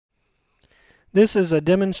This is a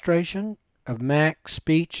demonstration of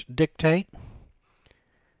MacSpeech Dictate,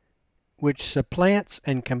 which supplants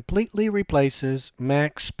and completely replaces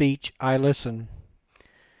MacSpeech iListen.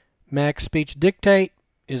 MacSpeech Dictate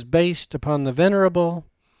is based upon the venerable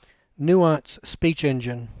Nuance speech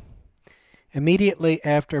engine. Immediately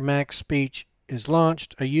after MacSpeech is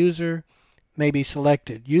launched, a user may be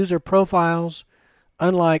selected. User profiles,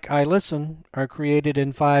 unlike iListen, are created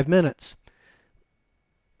in 5 minutes.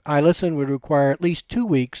 iListen would require at least 2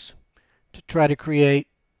 weeks to try to create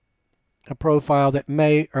a profile that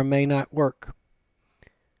may or may not work.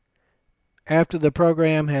 After the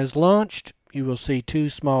program has launched, you will see 2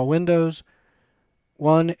 small windows,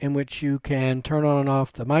 one in which you can turn on and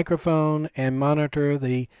off the microphone and monitor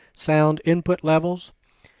the sound input levels.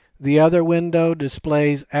 The other window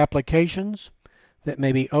displays applications that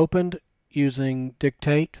may be opened using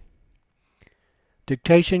Dictate.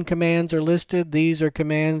 Dictation commands are listed. These are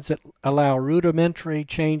commands that allow rudimentary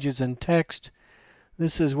changes in text.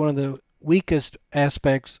 This is one of the weakest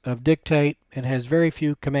aspects of Dictate. It has very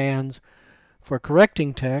few commands for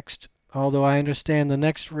correcting text, although I understand the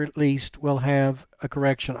next release will have a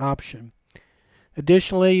correction option.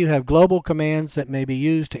 Additionally, you have global commands that may be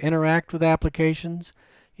used to interact with applications.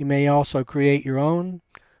 You may also create your own.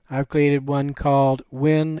 I've created one called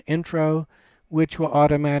Win Intro, which will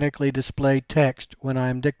automatically display text when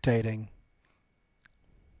I'm dictating.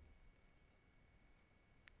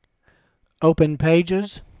 Open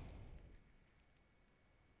Pages.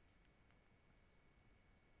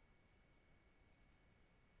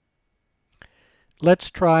 Let's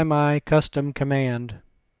try my custom command.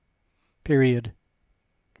 Period.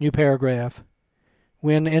 New paragraph.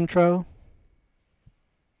 Win Intro.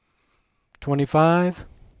 25.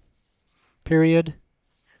 Period.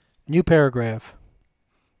 New paragraph.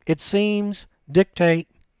 It seems Dictate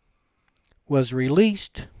was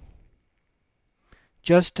released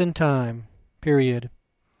just in time. Period.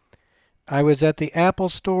 I was at the Apple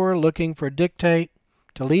Store looking for Dictate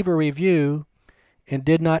to leave a review and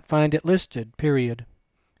did not find it listed. Period.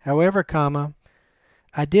 However,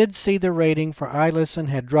 I did see the rating for iListen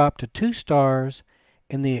had dropped to 2 stars,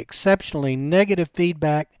 and the exceptionally negative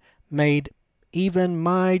feedback made even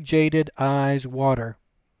my jaded eyes water.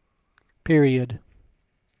 Period.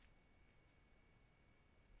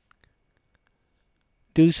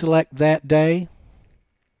 Do select that day.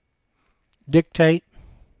 Dictate.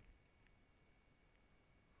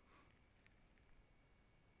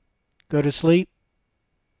 Go to sleep.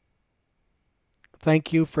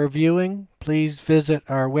 Thank you for viewing. Please visit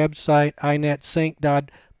our website,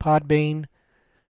 inetsync.podbean.com.